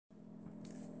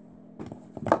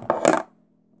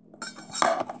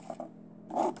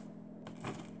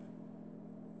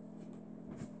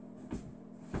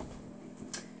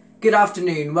Good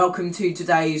afternoon, welcome to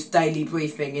today's daily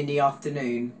briefing in the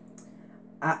afternoon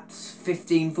at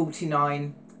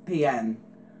 15:49 p.m.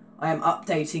 I am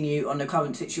updating you on the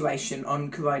current situation on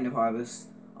coronavirus.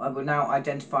 I will now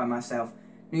identify myself.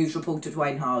 News reporter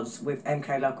Dwayne Hars with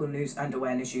MK Local News and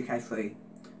Awareness UK3.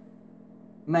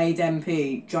 Maid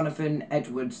MP Jonathan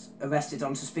Edwards arrested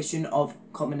on suspicion of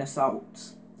common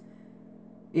assault.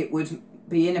 It would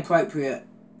be inappropriate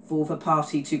for the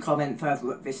party to comment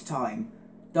further at this time.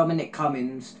 Dominic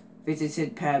Cummings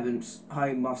visited parents'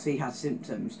 home whilst he had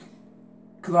symptoms.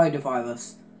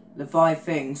 Coronavirus. The 5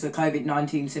 things the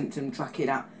COVID-19 symptom tracking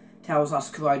app tells us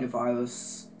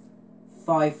coronavirus.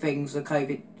 5 things the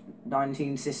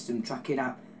COVID-19 system tracking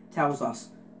app tells us.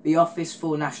 The Office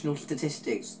for National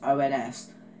Statistics, ONS,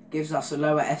 gives us a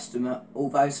lower estimate,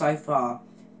 although so far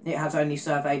it has only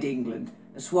surveyed England.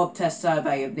 A swab test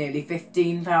survey of nearly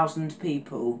 15,000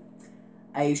 people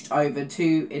aged over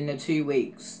 2 in the 2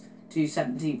 weeks to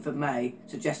 17th of May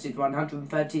suggested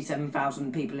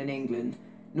 137,000 people in England,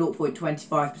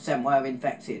 0.25% were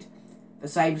infected. The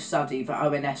same study for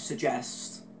ONS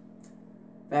suggests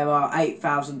there are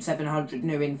 8,700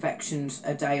 new infections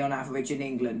a day on average in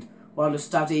England, while the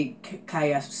study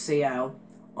KSCL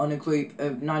on a group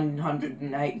of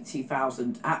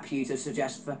 980,000 app users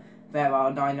suggests there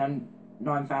are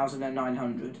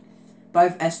 9,900.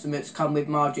 Both estimates come with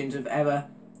margins of error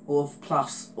of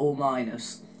plus or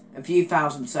minus a few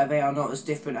thousand, so they are not as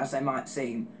different as they might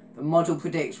seem. The model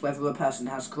predicts whether a person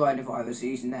has coronavirus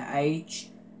using their age,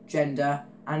 gender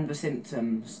and the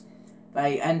symptoms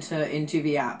they enter into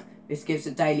the app. This gives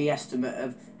a daily estimate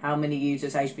of how many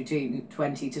users aged between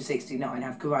 20 to 69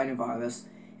 have coronavirus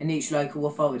in each local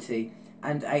authority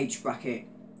and age bracket.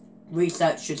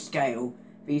 Research should scale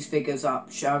these figures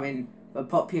up, showing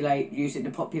using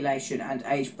the population and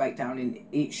age breakdown in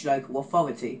each local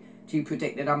authority to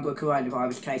predict the number of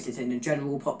coronavirus cases in the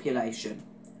general population.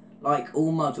 Like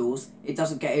all models, it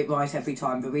doesn't get it right every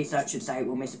time. The research should say it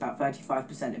will miss about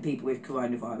 35% of people with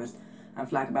coronavirus and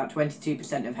flag about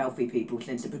 22% of healthy people,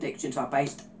 since the predictions are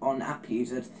based on app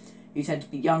users who tend to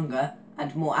be younger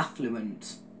and more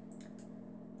affluent.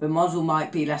 The model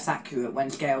might be less accurate when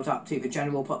scaled up to the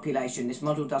general population. This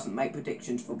model doesn't make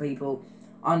predictions for people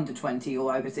under 20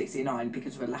 or over 69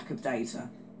 because of a lack of data.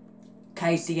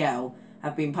 KCL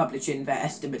have been publishing their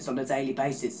estimates on a daily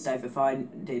basis, so the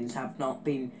findings have not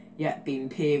yet been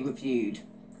peer-reviewed.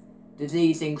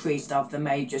 Disease increased after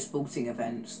major sporting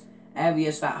events.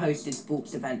 Areas that hosted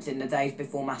sports events in the days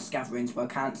before mass gatherings were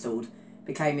cancelled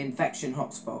became infection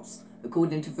hotspots.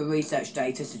 According to the research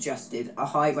data suggested a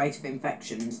high rate of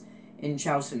infections in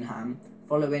Cheltenham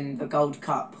following the Gold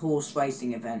Cup horse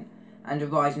racing event, and a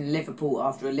rise in Liverpool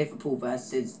after a Liverpool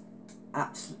versus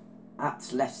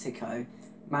Atletico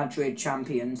Madrid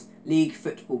Champions League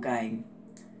football game.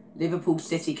 Liverpool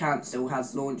City Council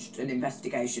has launched an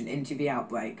investigation into the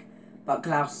outbreak, but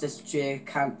Gloucestershire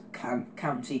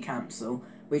County Council,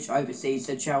 which oversees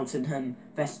the Cheltenham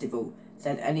Festival,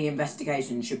 said any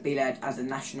investigation should be led at a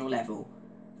national level.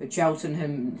 The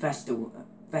Cheltenham Festival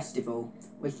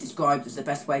was described as the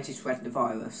best way to spread the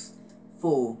virus.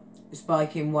 4. The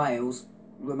spike in Wales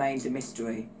remains a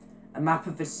mystery. A map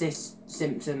of the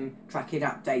symptom tracking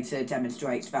app data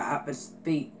demonstrates that at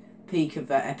the peak of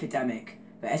the epidemic,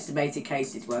 the estimated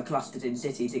cases were clustered in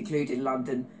cities including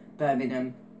London,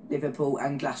 Birmingham, Liverpool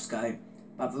and Glasgow,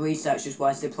 but the researchers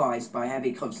were surprised by a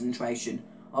heavy concentration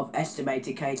of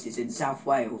estimated cases in South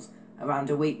Wales around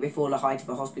a week before the height of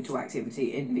the hospital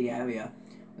activity in the area.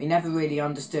 We never really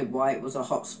understood why it was a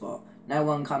hotspot. No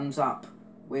one comes up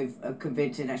with a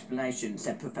convincing explanation,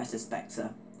 said Professor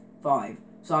Spector. 5.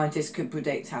 Scientists could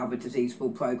predict how the disease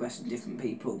will progress in different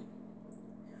people.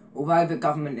 Although the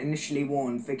government initially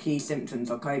warned the key symptoms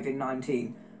of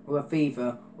COVID-19 were a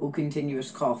fever or continuous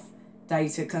cough,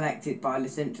 data collected by the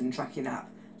symptom tracking app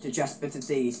suggests the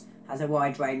disease has a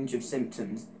wide range of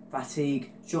symptoms.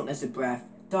 Fatigue, shortness of breath,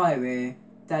 diarrhoea,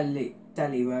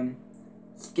 delirium,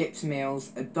 skipped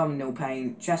meals, abdominal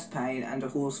pain, chest pain and a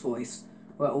hoarse voice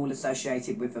were all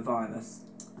associated with the virus.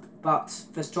 But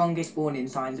the strongest warning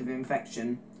signs of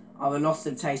infection are a loss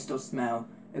of taste or smell.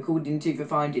 According to the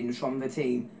findings from the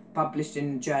team, published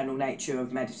in the journal Nature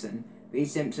of Medicine,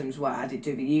 these symptoms were added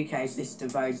to the UK's list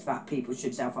of those that people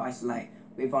should self-isolate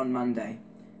with on Monday,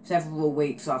 several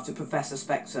weeks after Professor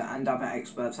Spector and other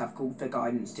experts have called for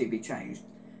guidance to be changed.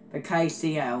 The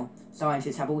KCL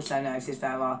scientists have also noticed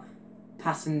there are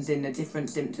patterns in the different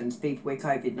symptoms people with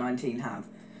COVID-19 have,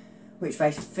 which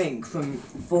they think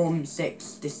form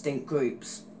 6 distinct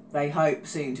groups. They hope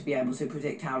soon to be able to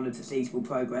predict how the disease will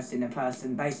progress in a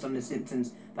person based on the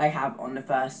symptoms they have on the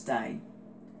first day.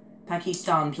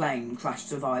 Pakistan plane crash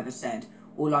survivor said,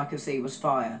 "All I could see was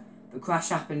fire." The crash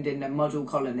happened in the Model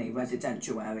Colony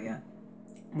residential area.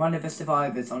 One of the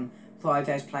survivors on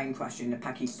Friday's plane crash in the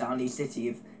Pakistani city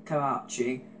of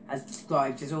Karachi has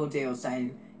described his ordeal,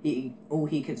 saying all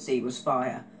he could see was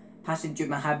fire. Passenger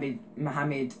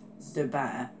Mohammed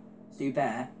Zubair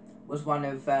was one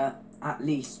of at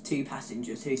least 2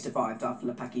 passengers who survived after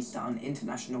the Pakistan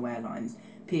International Airlines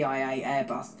PIA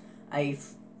Airbus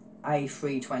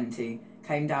A320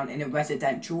 came down in a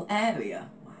residential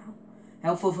area. Wow.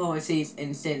 Health authorities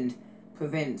in Sindh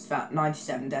province that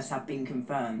 97 deaths have been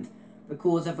confirmed. The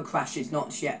cause of the crash is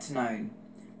not yet known.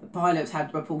 The pilot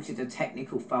had reported a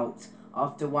technical fault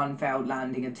after one failed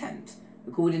landing attempt.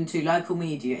 According to local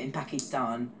media in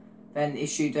Pakistan, then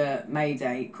issued a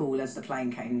mayday call as the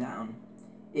plane came down.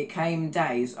 It came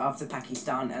days after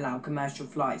Pakistan allowed commercial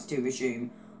flights to resume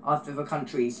after the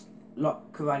country's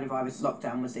coronavirus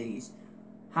lockdown was eased.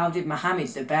 How did Mohammed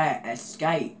Zubair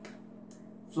escape?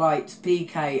 Flight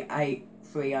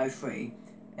PK-8303,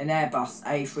 an Airbus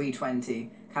A320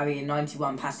 carrying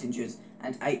 91 passengers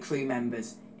and 8 crew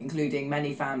members, including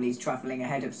many families travelling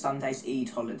ahead of Sunday's Eid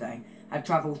holiday, had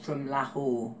travelled from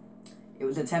Lahore. It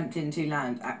was attempting to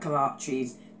land at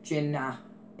Karachi's Jinnah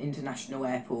International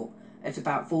Airport at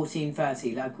about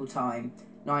 14:30 local time,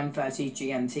 9:30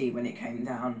 GMT when it came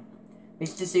down.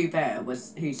 Mr. Zubair,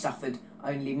 who suffered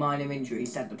only minor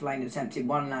injuries, said the plane attempted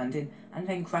one landing and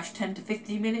then crashed 10 to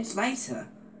 15 minutes later.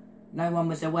 No one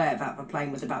was aware that the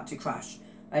plane was about to crash.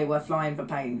 They were flying the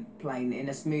plane in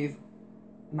a smooth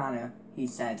manner, he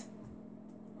said.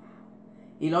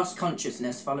 He lost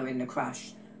consciousness following the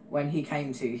crash. When he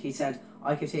came to, he said,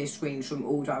 "I could hear screams from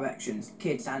all directions,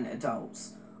 kids and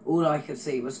adults. All I could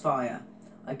see was fire.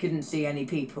 I couldn't see any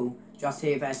people, just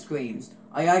hear their screams.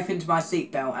 I opened my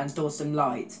seatbelt and saw some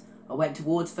light. I went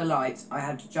towards the light. I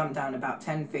had to jump down about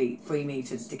 10 feet, 3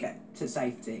 meters to get to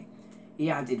safety." He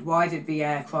added, "Why did the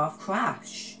aircraft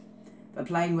crash?" The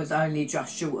plane was only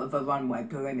just short of a runway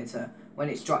perimeter when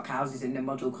it struck houses in the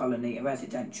Model Colony, a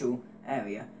residential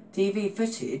area. TV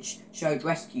footage showed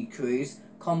rescue crews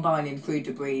combining through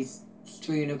debris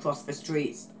strewn across the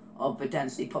streets of the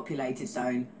densely populated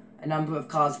zone. A number of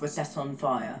cars were set on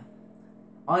fire.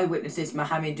 Eyewitnesses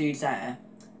Mohammed Zubair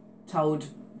told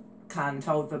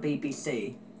the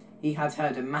BBC he had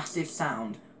heard a massive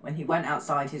sound when he went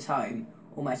outside his home.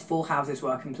 Almost 4 houses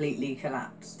were completely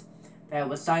collapsed. There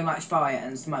was so much fire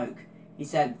and smoke. He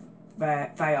said,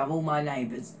 "They are all my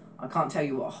neighbours. I can't tell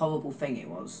you what a horrible thing it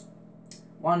was."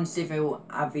 One civil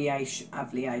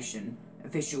aviation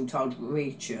official told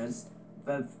Reuters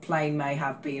the plane may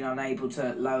have been unable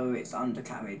to lower its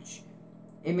undercarriage.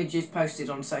 Images posted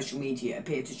on social media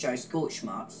appear to show scorch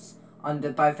marks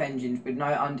under both engines with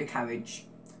no undercarriage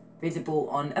visible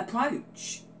on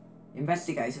approach.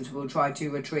 Investigators will try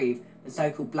to retrieve the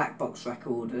so-called black box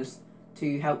recorders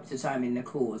to help determine the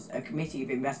cause. A committee of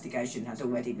investigation has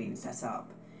already been set up.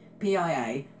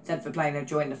 PIA said the plane had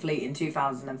joined the fleet in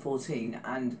 2014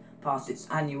 and passed its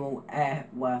annual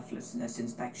airworthiness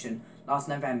inspection last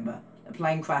November. The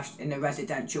plane crashed in a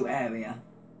residential area.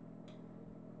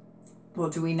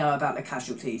 What do we know about the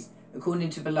casualties?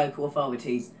 According to the local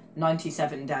authorities,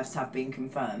 97 deaths have been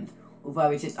confirmed,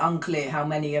 although it is unclear how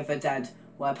many of the dead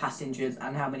were passengers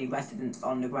and how many residents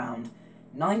on the ground.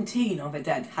 19 of the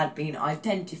dead had been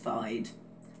identified.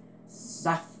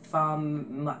 Zafar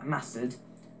Masud,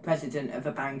 president of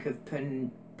the Bank of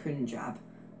Punjab,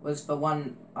 was the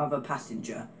one other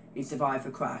passenger who survived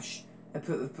the crash. A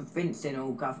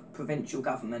provincial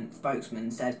government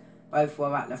spokesman said both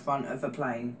were at the front of the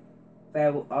plane.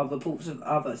 There are reports of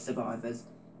other survivors,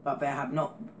 but they have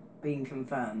not been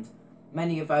confirmed.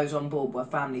 Many of those on board were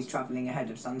families travelling ahead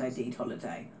of Sunday's Eid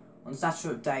holiday. On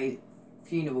Saturday,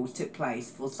 funerals took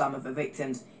place for some of the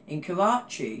victims in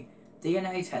Karachi.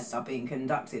 DNA tests are being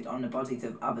conducted on the bodies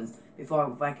of others before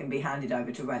they can be handed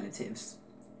over to relatives.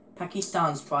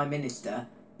 Pakistan's Prime Minister,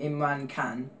 Imran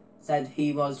Khan, said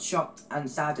he was shocked and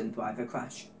saddened by the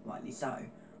crash, rightly so,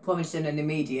 promising an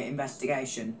immediate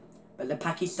investigation. But the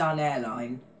Pakistan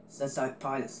Airlines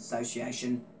Pilots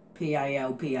Association,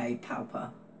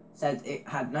 PALPA, said it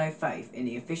had no faith in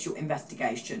the official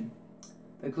investigation.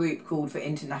 The group called for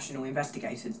international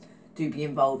investigators to be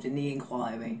involved in the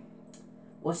inquiry.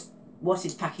 What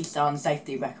is Pakistan's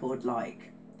safety record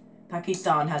like?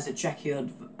 Pakistan has a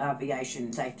checkered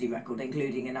aviation safety record,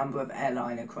 including a number of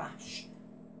airliner crashes.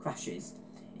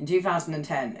 In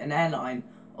 2010, an airline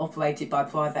operated by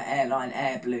private airline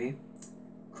Airblue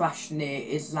crashed near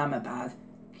Islamabad,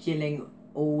 killing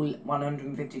all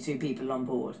 152 people on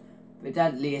board. The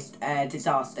deadliest air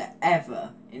disaster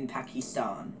ever in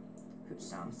Pakistan.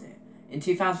 Sounds it. In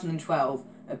 2012,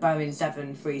 a Boeing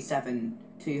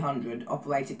 737-200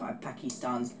 operated by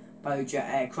Pakistan's Boja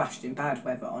Air crashed in bad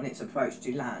weather on its approach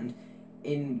to land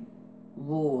in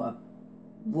Rawalpindi,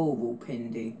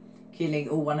 killing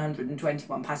all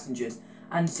 121 passengers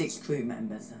and 6 crew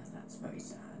members. That's very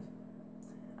sad.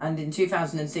 And in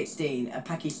 2016, a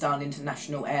Pakistan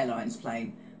International Airlines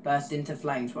plane burst into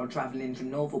flames while travelling from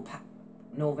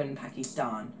northern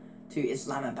Pakistan to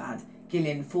Islamabad,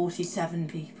 killing 47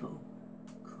 people.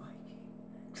 Crikey.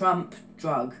 Trump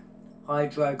drug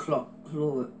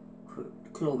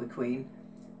hydrochloroquine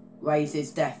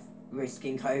raises death risk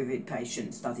in COVID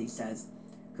patients, study says.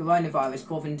 Coronavirus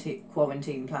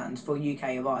quarantine plans for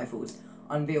UK arrivals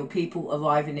unveil people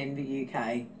arriving in the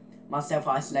UK must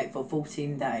self-isolate for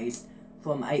 14 days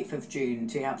from 8th of June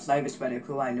to help slow the spread of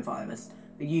coronavirus,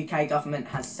 the UK government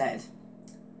has said.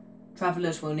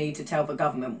 Travellers will need to tell the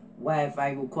government where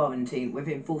they will quarantine, with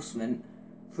enforcement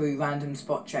through random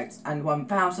spot checks and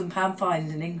 £1,000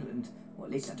 fines in England. Well,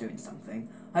 at least they're doing something.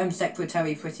 Home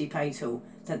Secretary Priti Patel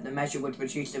said the measure would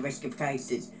reduce the risk of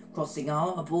cases crossing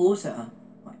our border.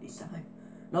 Rightly so.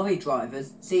 Lorry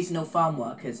drivers, seasonal farm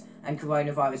workers and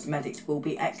coronavirus medics will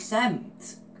be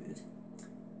exempt. Good.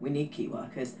 We need key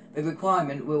workers. The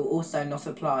requirement will also not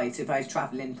apply to those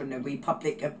travelling from the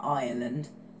Republic of Ireland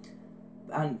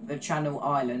and the Channel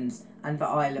Islands and the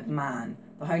Isle of Man.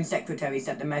 The Home Secretary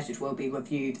said the measures will be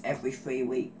reviewed every 3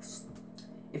 weeks.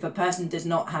 If a person does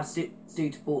not have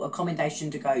suitable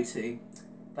accommodation to go to,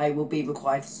 they will be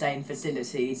required to stay in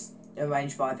facilities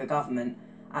arranged by the government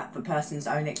at the person's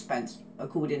own expense,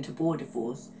 according to Border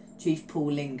Force Chief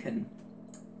Paul Lincoln.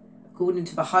 According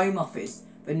to the Home Office,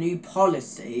 the new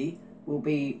policy will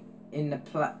be in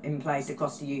place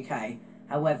across the UK.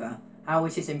 However, how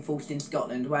it is enforced in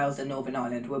Scotland, Wales and Northern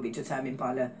Ireland will be determined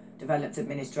by the developed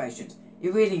administrations.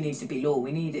 It really needs to be law.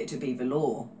 We need it to be the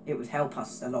law. It would help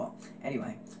us a lot.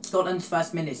 Anyway, Scotland's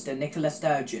First Minister, Nicola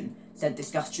Sturgeon, said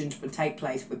discussions would take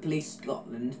place with Police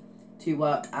Scotland to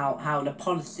work out how the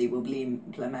policy will be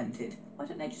implemented. Why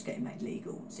don't they just get it made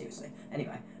legal? Seriously.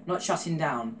 Anyway, not shutting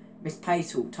down. Miss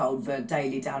Patel told the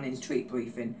Daily Downing Street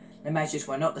briefing the measures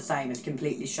were not the same as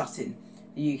completely shutting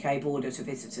the UK border to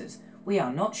visitors. We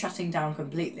are not shutting down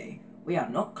completely. We are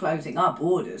not closing our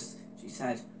borders, she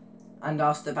said, and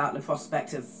asked about the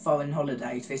prospect of foreign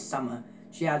holidays this summer.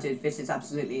 She added, this is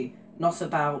absolutely not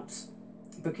about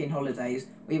booking holidays.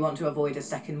 We want to avoid a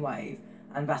second wave,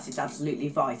 and that is absolutely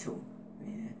vital.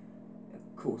 Yeah,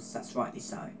 of course, that's rightly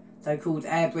so. So-called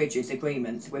air bridges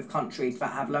agreements with countries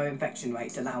that have low infection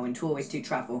rates allowing tourists to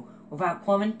travel without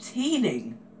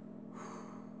quarantining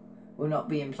will not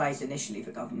be in place initially,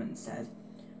 the government said.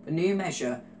 The new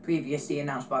measure, previously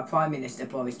announced by Prime Minister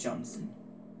Boris Johnson,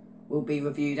 will be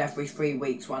reviewed every 3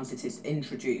 weeks once it is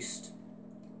introduced.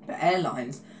 The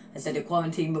airlines has said a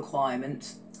quarantine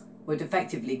requirement would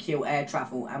effectively kill air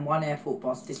travel, and one airport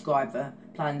boss described the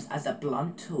plans as a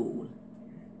blunt tool.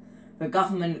 The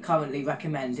government currently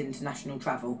recommends international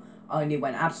travel only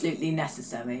when absolutely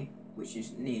necessary, which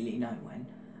is nearly no when,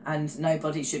 and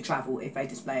nobody should travel if they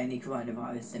display any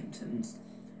coronavirus symptoms.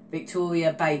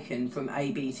 Victoria Bacon from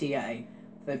ABTA,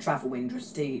 the travel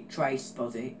industry trade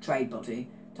body,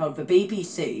 told the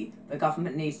BBC the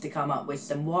government needs to come up with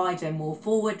some wider, more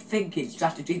forward-thinking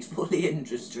strategies for the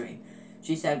industry.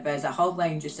 She said there's a whole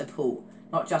range of support,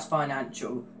 not just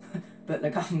financial, but the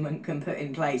government can put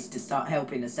in place to start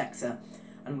helping the sector,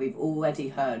 and we've already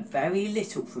heard very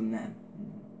little from them.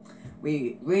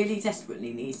 We really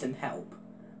desperately need some help.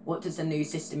 What does the new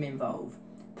system involve?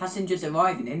 Passengers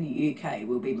arriving in the UK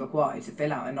will be required to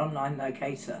fill out an online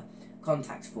locator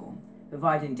contact form,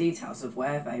 providing details of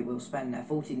where they will spend their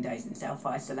 14 days in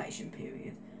self-isolation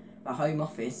period. The Home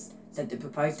Office said the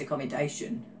proposed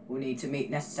accommodation will need to meet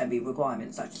necessary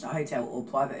requirements such as a hotel or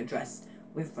private address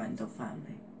with friends or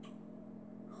family.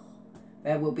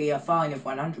 There will be a fine of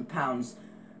 £100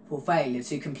 for failure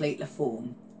to complete the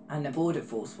form, and the Border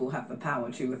Force will have the power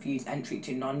to refuse entry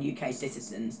to non-UK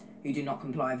citizens who do not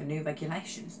comply with the new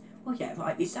regulations. Well, yeah,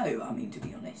 rightly so, I mean, to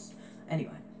be honest.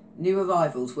 Anyway, new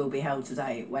arrivals will be held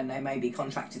today when they may be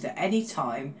contracted at any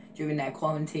time during their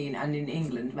quarantine, and in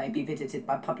England may be visited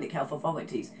by public health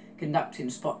authorities conducting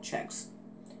spot checks.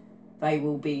 They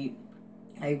will be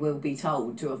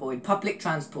told to avoid public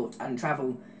transport and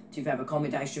travel to their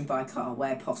accommodation by car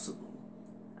where possible,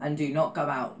 and do not go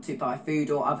out to buy food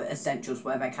or other essentials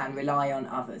where they can rely on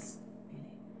others.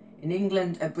 In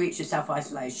England, a breach of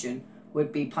self-isolation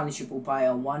would be punishable by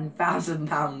a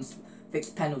 £1,000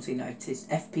 fixed penalty notice,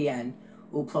 FPN,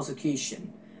 or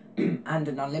prosecution, and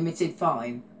an unlimited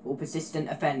fine for persistent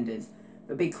offenders.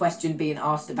 The big question being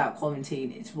asked about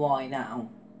quarantine is why now?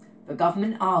 The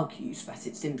government argues that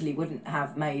it simply wouldn't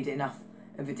have made enough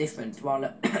of a difference while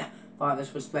the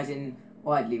virus was spreading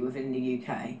widely within the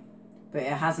UK, but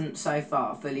it hasn't so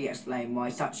far fully explained why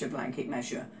such a blanket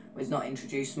measure was not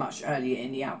introduced much earlier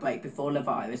in the outbreak before the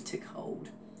virus took hold.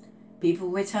 People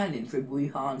returning from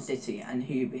Wuhan City and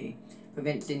Hubei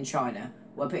province in China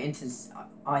were put into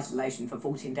isolation for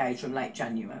 14 days from late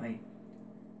January.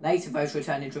 Later, those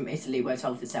returning from Italy were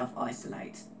told to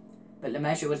self-isolate, but the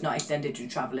measure was not extended to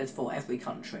travellers for every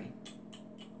country.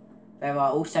 There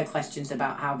are also questions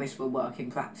about how this will work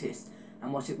in practice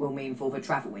and what it will mean for the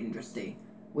travel industry,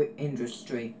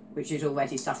 which is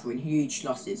already suffering huge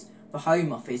losses. The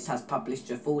Home Office has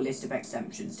published a full list of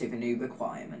exemptions to the new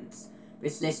requirements.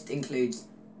 This list includes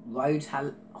road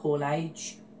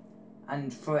haulage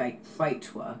and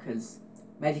freight workers,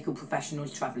 medical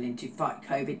professionals travelling to fight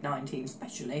COVID-19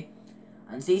 especially,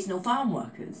 and seasonal farm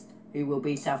workers, who will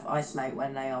be self-isolate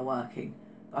when they are working.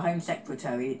 The Home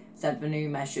Secretary said the new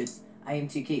measures aim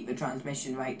to keep the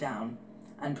transmission rate down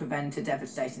and prevent a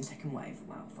devastating second wave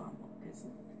of farm workers.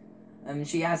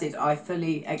 She added, "I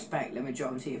fully expect the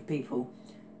majority of people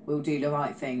will do the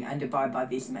right thing and abide by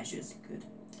these measures." Good.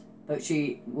 But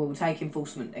she will take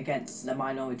enforcement against the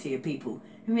minority of people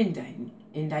who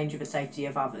endanger the safety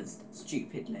of others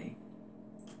stupidly.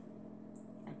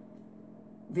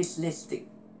 This list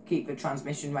keep the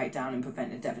transmission rate down and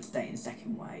prevent a devastating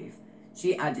second wave.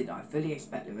 She added, "I fully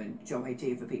expect the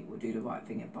majority of the people will do the right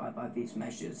thing and abide by these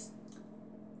measures."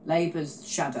 Labour's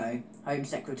shadow Home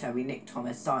Secretary Nick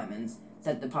Thomas Simons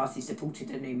said the party supported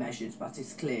the new measures, but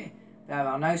it's clear there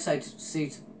are no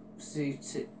substitute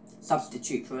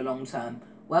for a long-term,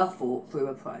 well-thought-through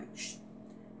approach.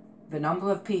 The number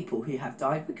of people who have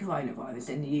died with coronavirus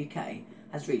in the UK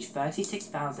has reached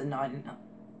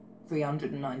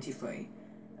 36,393,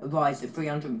 a rise of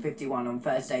 351 on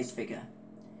Thursday's figure.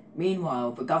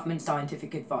 Meanwhile, the government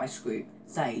scientific advice group,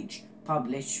 SAGE,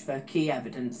 published the key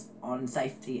evidence on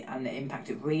safety and the impact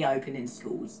of reopening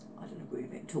schools. I don't agree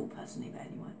with it at all personally, but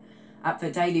anyway. At the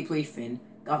daily briefing,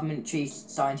 Government Chief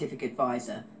Scientific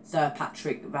Advisor Sir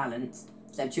Patrick Vallance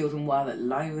said children were at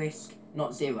low risk,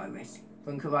 not zero risk,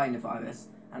 from coronavirus,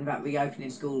 and that reopening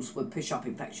schools would push up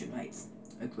infection rates.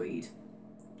 Agreed.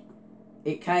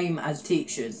 It came as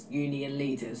teachers' union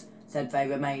leaders said they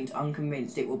remained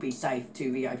unconvinced it will be safe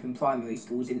to reopen primary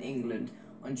schools in England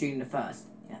on June the 1st.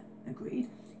 Yeah, agreed.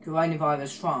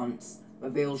 Coronavirus France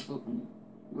reveals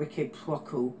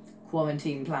reciprocal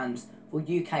quarantine plans for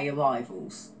UK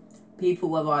arrivals.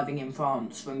 People arriving in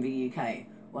France from the UK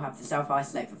will have to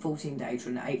self-isolate for 14 days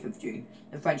from the 8th of June,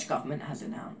 the French government has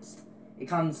announced. It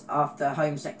comes after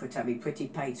Home Secretary Priti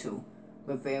Patel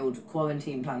revealed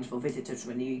quarantine plans for visitors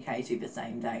from the UK to the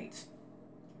same date.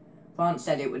 France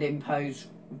said it would impose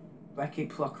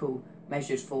reciprocal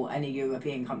measures for any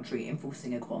European country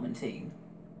enforcing a quarantine.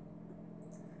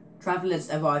 Travellers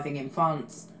arriving in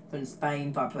France from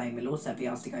Spain by plane will also be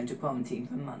asked to go into quarantine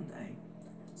from Monday.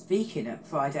 Speaking at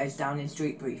Friday's Downing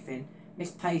Street briefing,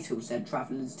 Ms Patel said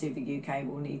travellers to the UK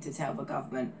will need to tell the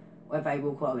government where they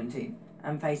will quarantine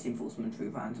and face enforcement through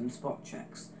random spot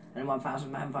checks and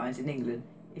 £1,000 fines in England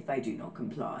if they do not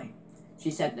comply.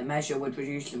 She said the measure would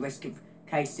reduce the risk of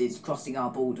cases crossing our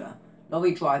border.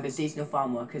 Lorry drivers, seasonal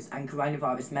farm workers and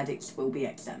coronavirus medics will be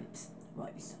exempt.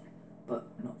 Rightly so, but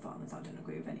not farmers, I don't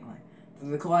agree with anyway. The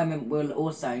requirement will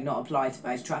also not apply to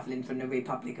those travelling from the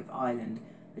Republic of Ireland,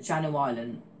 the Channel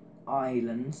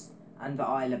Islands and the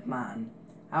Isle of Man.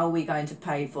 How are we going to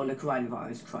pay for the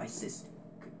coronavirus crisis?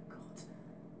 Good God.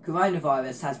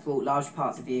 Coronavirus has brought large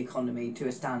parts of the economy to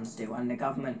a standstill, and the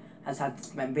government has had to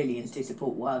spend billions to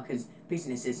support workers,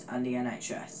 businesses and the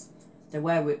NHS. So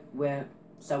where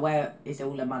is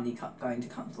all the money going to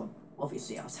come from?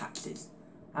 Obviously our taxes.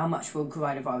 How much will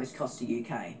coronavirus cost the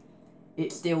UK?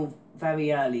 It's still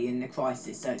very early in the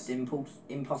crisis, so it's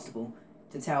impossible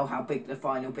to tell how big the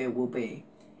final bill will be.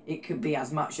 It could be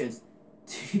as much as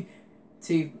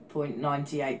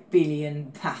 £2.98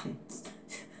 billion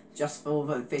just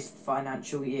for this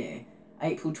financial year,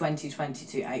 April 2020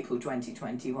 to April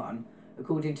 2021,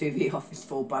 according to the Office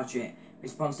for Budget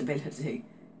Responsibility,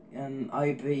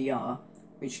 OBR,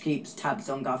 which keeps tabs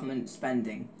on government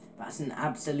spending. That's an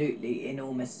absolutely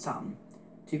enormous sum.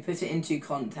 To put it into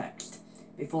context,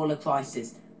 before the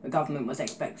crisis, the government was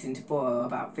expecting to borrow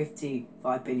about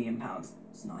 £55 billion.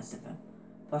 It's nice of them.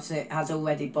 But it has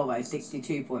already borrowed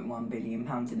 £62.1 billion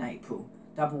in April,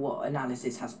 double what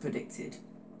analysis has predicted.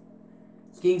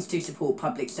 Schemes to support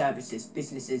public services,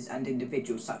 businesses and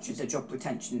individuals, such as a job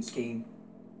retention scheme,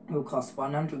 will cost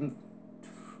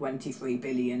 £123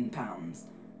 billion.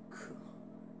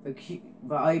 The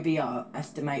OBR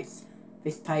estimates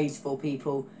this pays for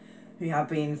people who have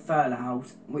been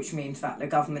furloughed, which means that the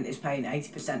government is paying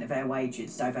 80% of their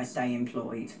wages so they stay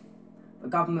employed. The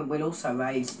government will also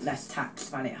raise less tax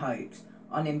than it hoped.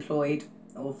 Unemployed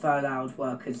or furloughed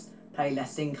workers pay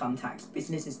less income tax,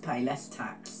 businesses pay less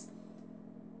tax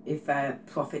if their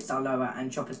profits are lower,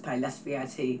 and shoppers pay less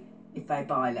VAT if they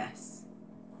buy less.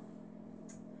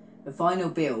 The final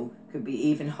bill could be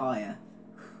even higher.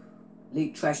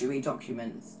 Leaked Treasury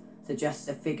documents suggest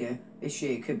the figure this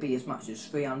year could be as much as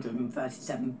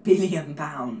 £337 billion.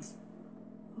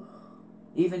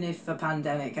 Even if the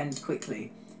pandemic ends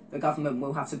quickly, the government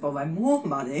will have to borrow more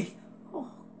money.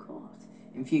 Oh God!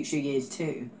 In future years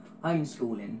too.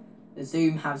 Homeschooling, the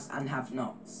Zoom haves and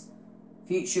have-nots.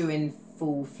 Future in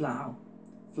full flow.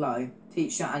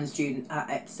 Teacher and student at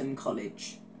Epsom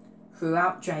College.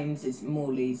 Throughout James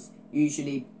Morley's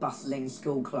usually bustling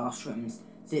school classrooms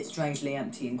sit strangely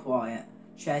empty and quiet.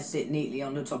 Chairs sit neatly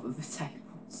on the top of the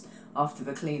tables after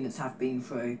the cleaners have been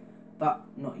through, but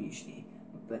not usually,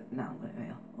 but now they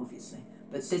are, obviously.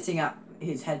 But sitting at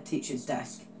his head teacher's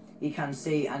desk, he can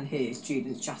see and hear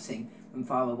students chatting from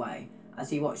far away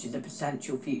as he watches the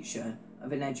potential future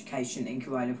of an education in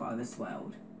coronavirus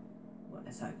world. Well,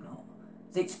 let's hope not.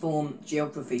 Sixth form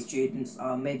geography students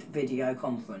are mid-video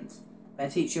conference. Their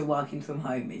teacher, working from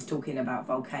home, is talking about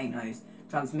volcanoes,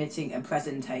 transmitting a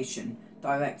presentation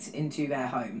direct into their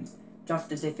homes,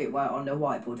 just as if it were on the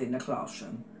whiteboard in the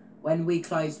classroom. When we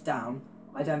closed down,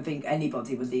 I don't think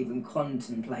anybody was even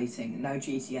contemplating no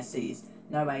GCSEs,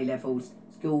 no A-levels,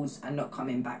 schools, and not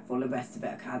coming back for the rest of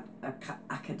the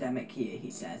academic year,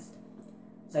 he says.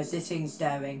 So sitting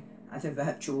staring at a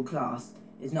virtual class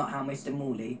is not how Mr.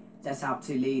 Morley set out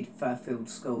to lead Fairfield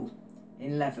School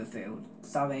in Leatherfield,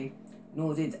 Surrey,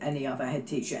 nor did any other head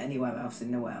teacher anywhere else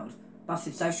in the world. But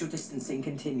if social distancing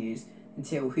continues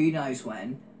until who knows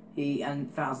when, he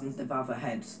and thousands of other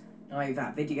heads know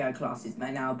that video classes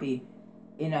may now be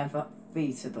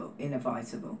inevitable,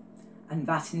 and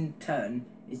that in turn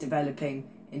is developing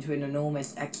into an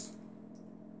enormous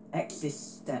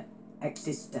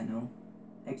existential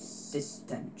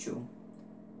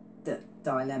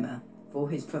dilemma for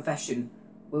his profession.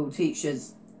 Will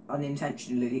teachers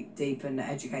unintentionally deepen the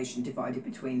education divided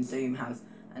between Zoom has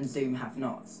and Zoom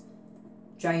have-nots?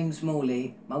 James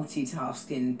Morley,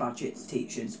 multitasking budgets,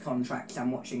 teachers, contracts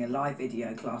and watching a live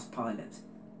video class pilot.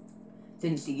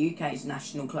 Since the UK's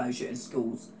national closure of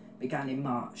schools began in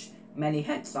March, many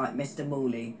heads like Mr.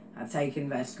 Morley have taken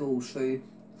their schools through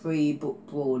three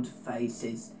broad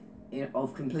phases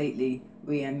of completely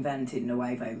reinventing the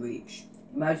way they reach.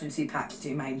 Emergency packs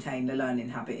to maintain the learning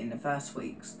habit in the first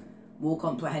weeks. More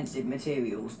comprehensive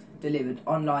materials delivered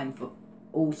online for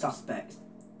all suspects.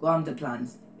 Grander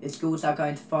plans if schools are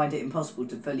going to find it impossible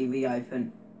to fully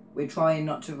reopen. We're trying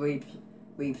not to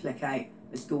replicate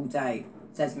the school day,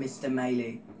 says Mr.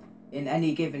 Morley. In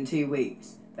any given 2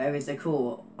 weeks, there is a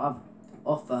core of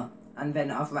offer and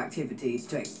then other activities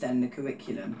to extend the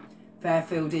curriculum.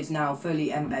 Fairfield is now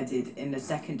fully embedded in the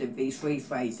second of these three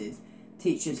phases.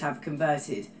 Teachers have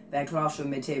converted their classroom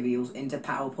materials into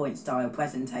PowerPoint-style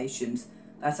presentations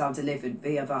that are delivered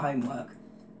via the homework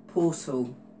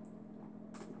portal.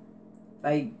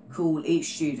 They call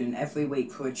each student every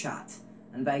week for a chat,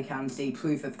 and they can see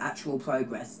proof of actual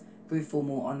progress through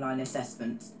formal online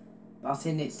assessments. But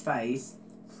in its phase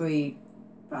 3,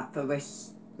 that the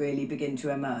risks really begin to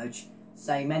emerge.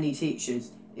 Say many teachers,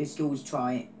 if schools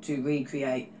try to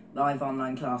recreate live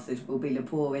online classes, will be the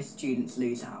poorest students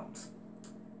lose out.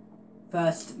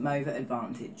 First mover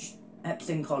advantage.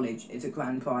 Epsom College is a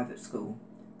grand private school,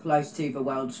 close to the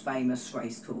world's famous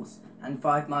racecourse, and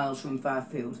 5 miles from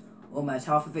Fairfield. Almost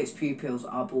half of its pupils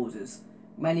are boarders,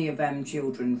 many of them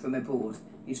children from abroad,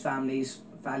 whose families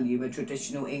value a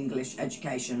traditional English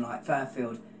education like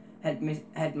Fairfield.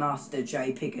 Headmaster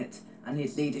Jay Piggott and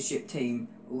his leadership team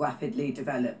will rapidly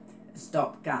develop a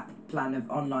stopgap plan of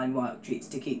online worksheets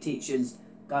to keep teachers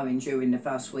going during the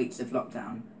first weeks of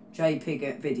lockdown. Jay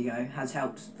Piggott Video has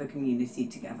helped the community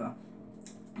together,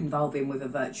 involving with a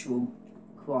virtual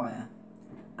choir.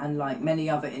 And like many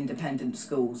other independent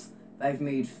schools, they've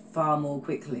moved far more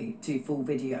quickly to full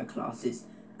video classes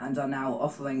and are now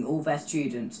offering all their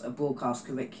students a broadcast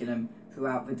curriculum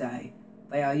throughout the day.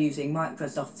 They are using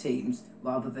Microsoft Teams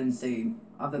rather than Zoom.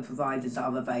 Other providers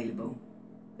are available.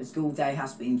 The school day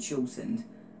has been shortened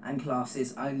and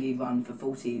classes only run for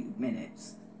 40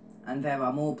 minutes. And there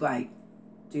are more breaks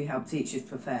to help teachers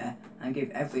prepare and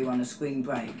give everyone a screen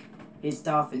break. His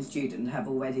staff and students have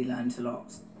already learned a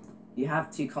lot. You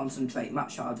have to concentrate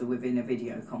much harder within a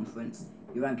video conference.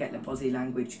 You won't get the body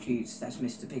language cues, says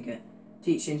Mr. Piggott.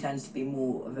 Teaching tends to be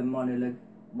more of a monologue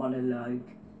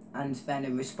and then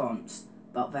a response.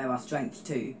 but there are strengths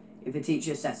too. If a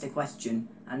teacher sets a question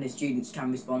and the students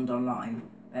can respond online,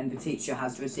 then the teacher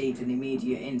has received an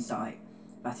immediate insight.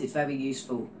 That is very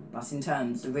useful, but in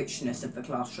terms of the richness of the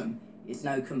classroom, it's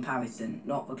no comparison,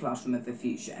 not the classroom of the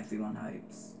future everyone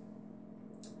hopes.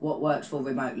 What works for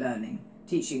remote learning?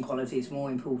 Teaching quality is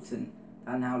more important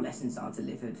than how lessons are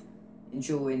delivered.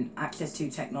 Ensuring access to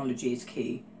technology is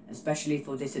key, especially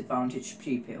for disadvantaged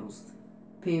pupils.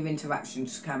 Peer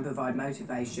interactions can provide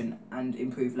motivation and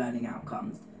improve learning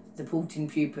outcomes. Supporting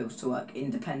pupils to work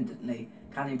independently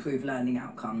can improve learning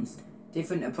outcomes.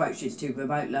 Different approaches to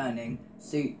remote learning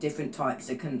suit different types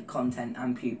of content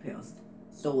and pupils.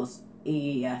 Source: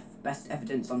 EEF, Best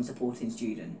Evidence on Supporting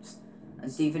Students.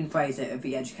 And Stephen Fraser of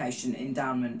the Education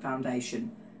Endowment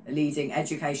Foundation, a leading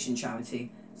education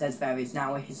charity, says there is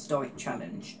now a historic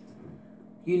challenge.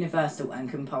 Universal and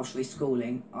compulsory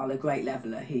schooling are a great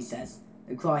leveller, he says.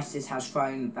 The crisis has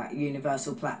thrown that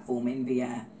universal platform in the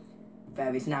air.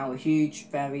 There is now a huge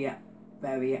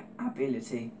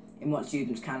variability in what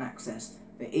students can access.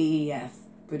 The EEF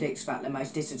predicts that the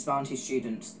most disadvantaged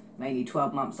students may need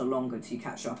 12 months or longer to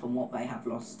catch up on what they have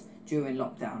lost during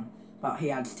lockdown, but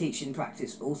he adds teaching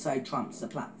practice also trumps the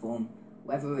platform,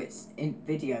 whether it's in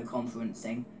video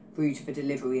conferencing, through to the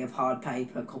delivery of hard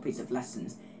paper copies of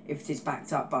lessons. If it is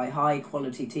backed up by high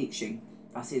quality teaching,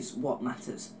 that is what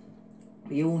matters.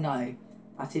 We all know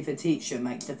that if a teacher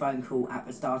makes a phone call at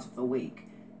the start of the week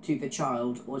to the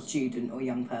child or student or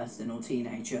young person or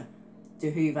teenager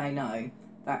to who they know,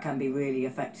 that can be really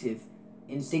effective.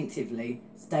 Instinctively,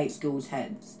 state schools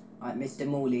heads like Mr.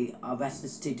 Morley are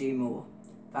restless to do more.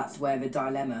 That's where the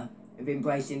dilemma of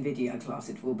embracing video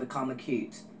classes will become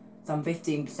acute. Some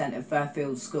 15% of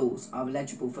Fairfield schools are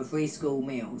eligible for free school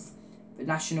meals. The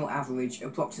national average,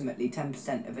 approximately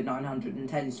 10% of the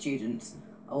 910 students,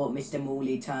 are what Mr.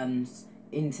 Morley terms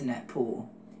internet poor.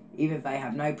 Either they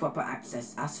have no proper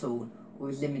access at all or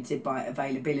is limited by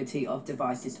availability of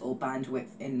devices or bandwidth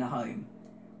in the home.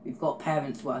 We've got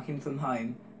parents working from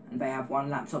home and they have one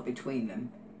laptop between them.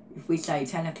 If we say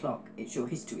 10 o'clock, it's your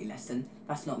history lesson,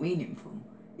 that's not meaningful.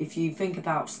 If you think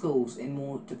about schools in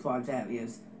more deprived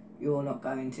areas, you're not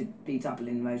going to be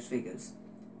doubling those figures.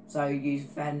 So you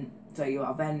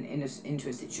are then into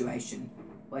a situation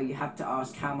where you have to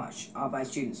ask how much are those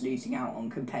students losing out on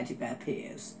compared to their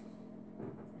peers.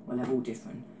 Well, they're all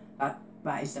different.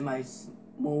 That is the most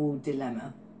moral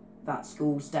dilemma that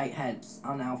school state heads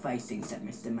are now facing, said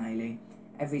Mr. Maley.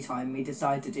 Every time we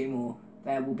decide to do more,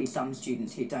 there will be some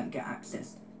students who don't get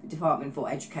access. The Department for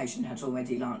Education has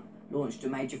already launched a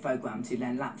major programme to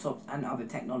lend laptops and other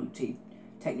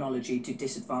technology to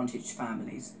disadvantaged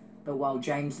families. But while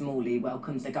James Morley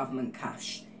welcomes the government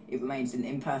cash, it remains an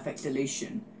imperfect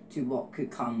solution to what could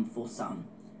come for some.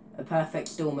 A perfect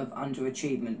storm of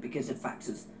underachievement because of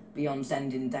factors beyond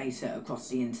sending data across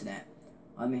the internet.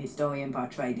 I'm a historian by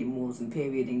trade. In wars and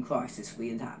period in crisis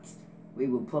we adapt. We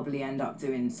will probably end up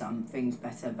doing some things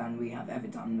better than we have ever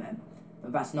done then.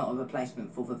 But that's not a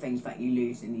replacement for the things that you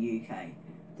lose in the UK.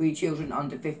 3 children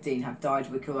under 15 have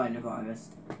died with coronavirus.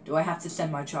 Do I have to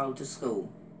send my child to school?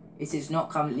 It is not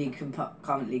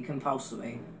currently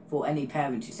compulsory for any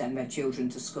parent to send their children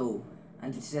to school,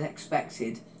 and it is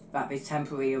expected that this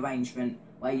temporary arrangement,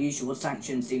 where usual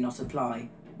sanctions do not apply,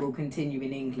 will continue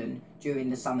in England during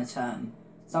the summer term.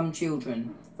 Some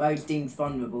children, those deemed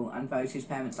vulnerable and those whose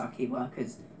parents are key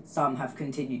workers, some have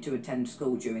continued to attend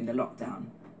school during the lockdown.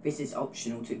 This is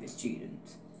optional to the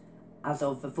student. As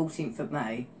of the 14th of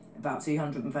May, about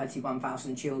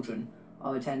 231,000 children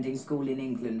are attending school in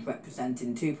England,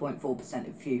 representing 2.4%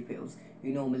 of pupils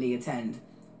who normally attend.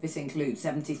 This includes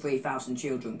 73,000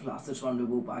 children classed as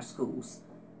vulnerable by schools.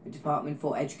 The Department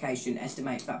for Education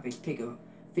estimates that this figure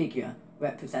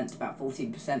represents about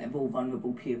 14% of all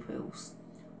vulnerable pupils.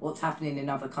 What's happening in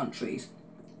other countries?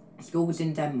 Schools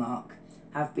in Denmark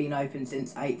have been open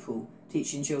since April,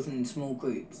 teaching children in small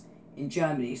groups. In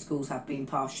Germany, schools have been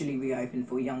partially reopened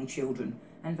for young children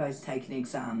and those taking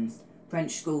exams.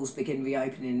 French schools begin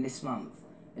reopening this month.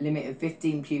 A limit of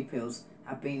 15 pupils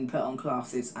have been put on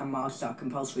classes and masks are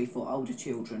compulsory for older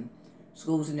children.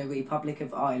 Schools in the Republic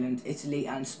of Ireland, Italy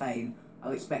and Spain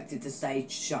are expected to stay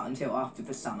shut until after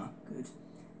the summer. Good.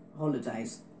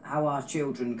 Holidays. How are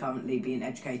children currently being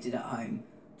educated at home?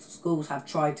 Schools have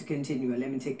tried to continue a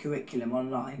limited curriculum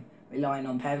online, relying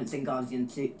on parents and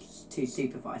guardians to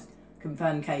supervise.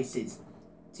 Confirmed cases.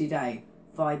 Today,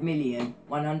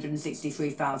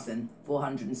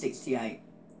 5,163,468.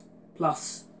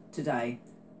 Plus, today,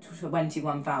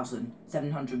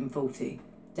 21,740.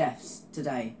 Deaths,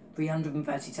 today,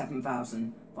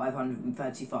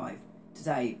 337,535.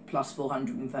 Today, plus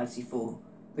 434.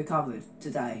 Recovered,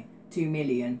 today,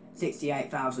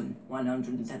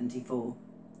 2,068,174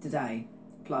 today,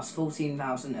 plus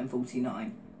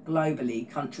 14,049. Globally,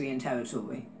 country and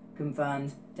territory.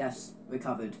 Confirmed deaths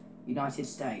recovered. United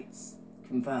States.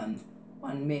 Confirmed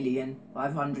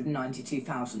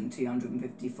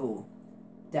 1,592,254.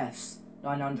 Deaths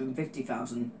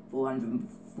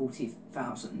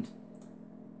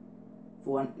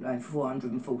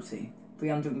 440,440.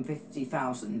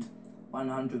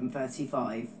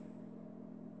 350,135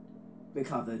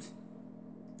 recovered.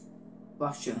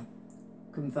 Russia.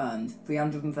 Confirmed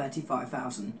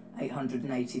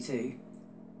 335,882.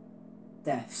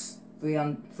 Deaths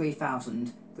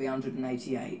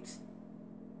 3,388.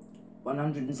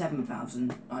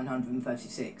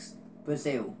 107,936.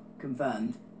 Brazil.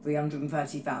 Confirmed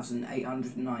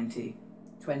 330,890.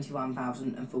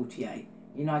 21,048.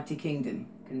 United Kingdom.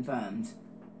 Confirmed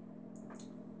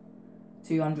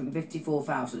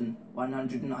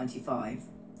 254,195.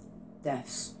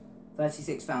 Deaths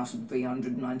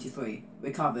 36,393.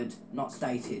 Recovered, not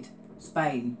stated.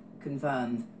 Spain.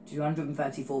 Confirmed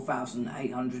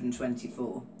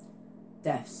 234,824.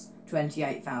 Deaths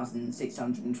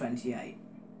 28,628.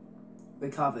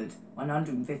 Recovered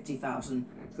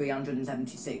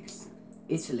 150,376.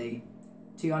 Italy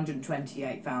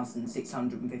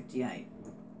 228,658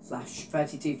 /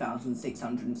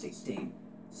 32,616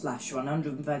 /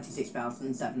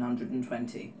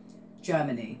 136,720.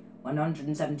 Germany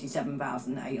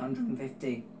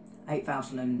 177,850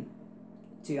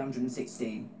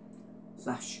 8,216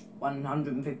 /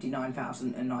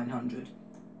 159,900.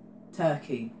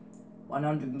 Turkey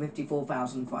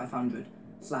 154,500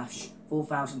 /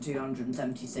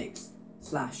 4,276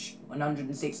 /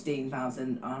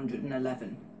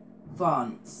 116,111.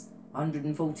 France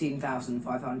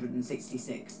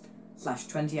 114,566 /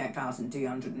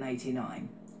 28,289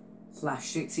 /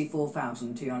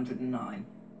 64,209.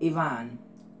 Iran.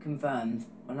 Confirmed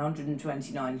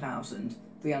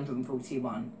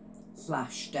 129,341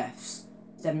 / deaths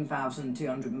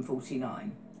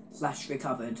 7,249 /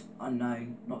 recovered,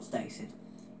 unknown, not stated.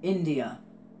 India.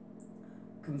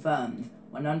 Confirmed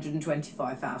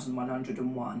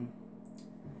 125,101.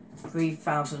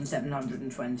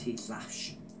 3,720 /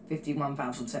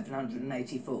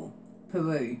 51,784.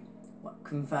 Peru.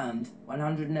 Confirmed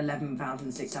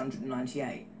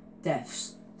 111,698.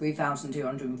 Deaths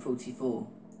 3,244.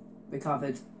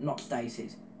 Recovered, not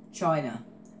stated. China.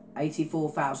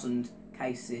 84,000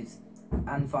 cases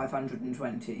and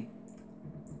 520.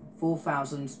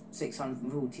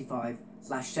 4,645 /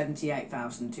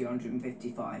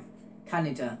 78,255.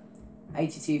 Canada.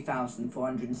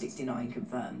 82,469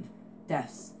 confirmed.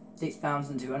 Deaths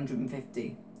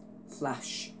 6,250 /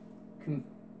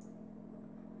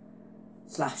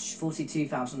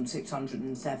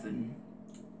 42,607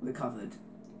 recovered.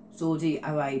 Saudi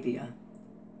Arabia.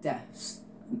 Deaths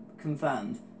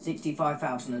confirmed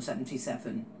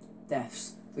 65,077.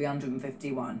 Deaths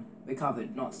 351.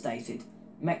 Recovered, not stated.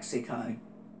 Mexico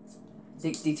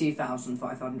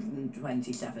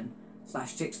 62,527 /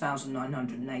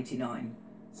 6,989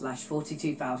 /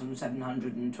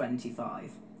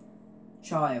 42,725.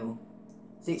 Chile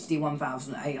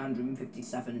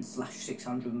 61,857 /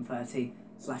 630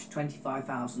 /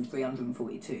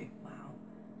 25,342. Wow.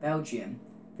 Belgium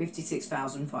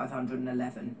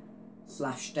 56,511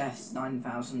 / deaths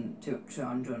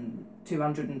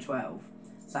 9,212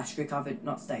 / recovered,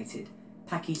 not stated.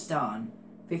 Pakistan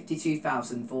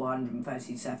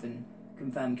 52,437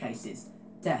 confirmed cases.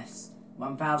 Deaths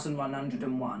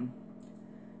 1,101.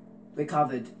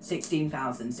 Recovered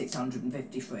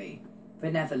 16,653.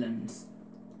 The Netherlands.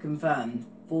 Confirmed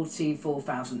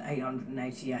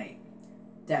 44,888.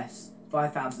 Deaths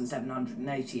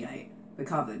 5,788.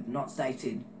 Recovered, not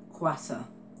stated. Qatar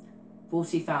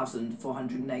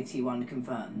 40,481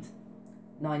 confirmed.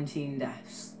 19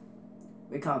 deaths.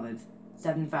 Recovered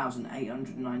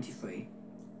 7,893.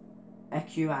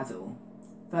 Ecuador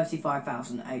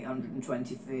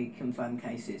 35,823 confirmed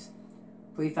cases.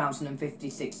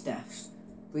 3,056 deaths.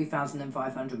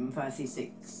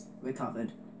 3,536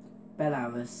 recovered.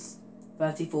 Belarus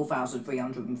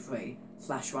 34,303 /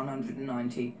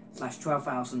 190 /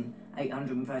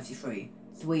 12,833.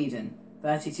 Sweden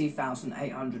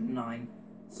 32,809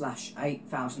 /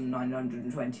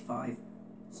 8,925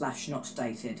 / not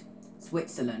stated.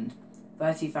 Switzerland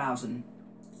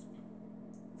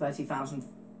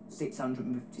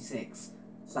 30,656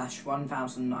 /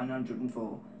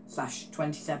 1,904 /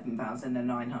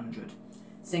 27,900.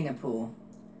 Singapore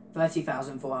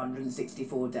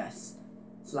 30,464 deaths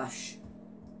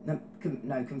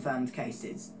confirmed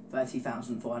cases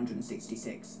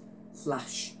 30,466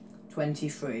 /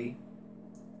 23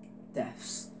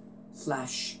 deaths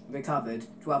 / recovered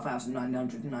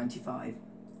 12,995.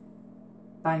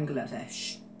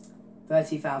 Bangladesh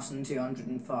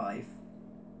 30,205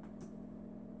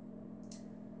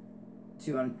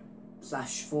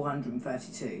 /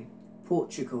 432.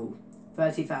 Portugal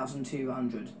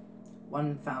 30,200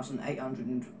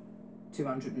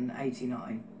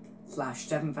 1,289 /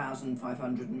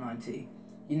 7,590.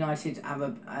 United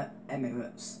Arab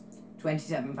Emirates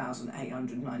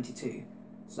 27,892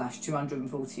 /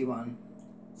 241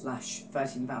 /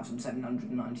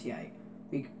 13,798.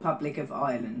 Republic of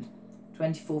Ireland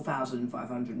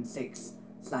 24,506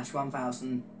 /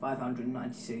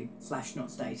 1,592 /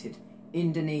 not stated.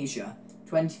 Indonesia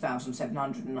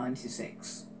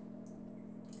 20,796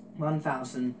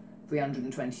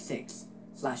 1,326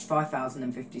 /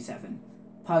 5,057.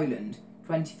 Poland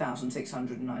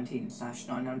 20,619 /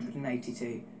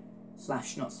 982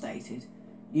 / not stated.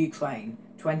 Ukraine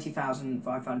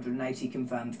 20,580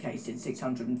 confirmed cases,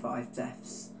 605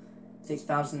 deaths,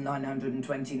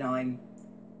 6,929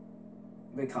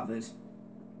 recovered.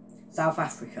 South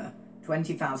Africa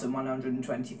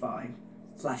 20,125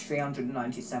 /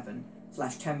 397 /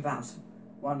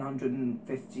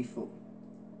 10,154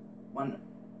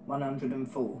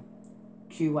 104.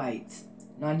 Kuwait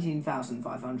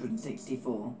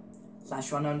 19,564 /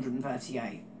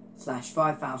 138 /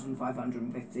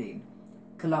 5,515.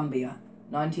 Colombia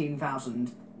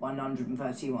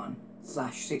 19,131 /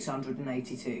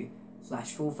 682 /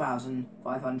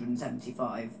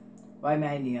 4,575.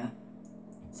 Romania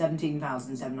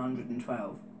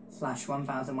 17,712 /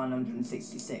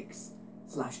 1,166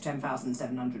 /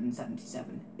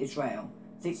 10,777. Israel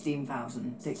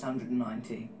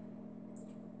 16,690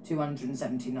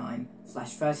 279 /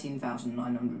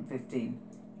 13,915.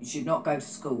 You should not go to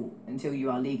school until you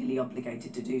are legally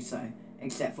obligated to do so,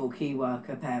 except for key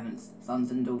worker parents, sons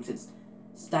and daughters.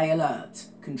 Stay alert,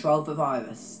 control the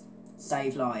virus,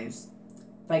 save lives.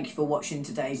 Thank you for watching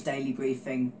today's daily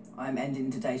briefing. I am ending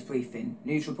today's briefing.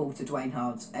 News reporter Dwayne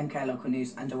Hards, MK Local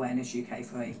News and Awareness UK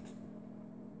 3.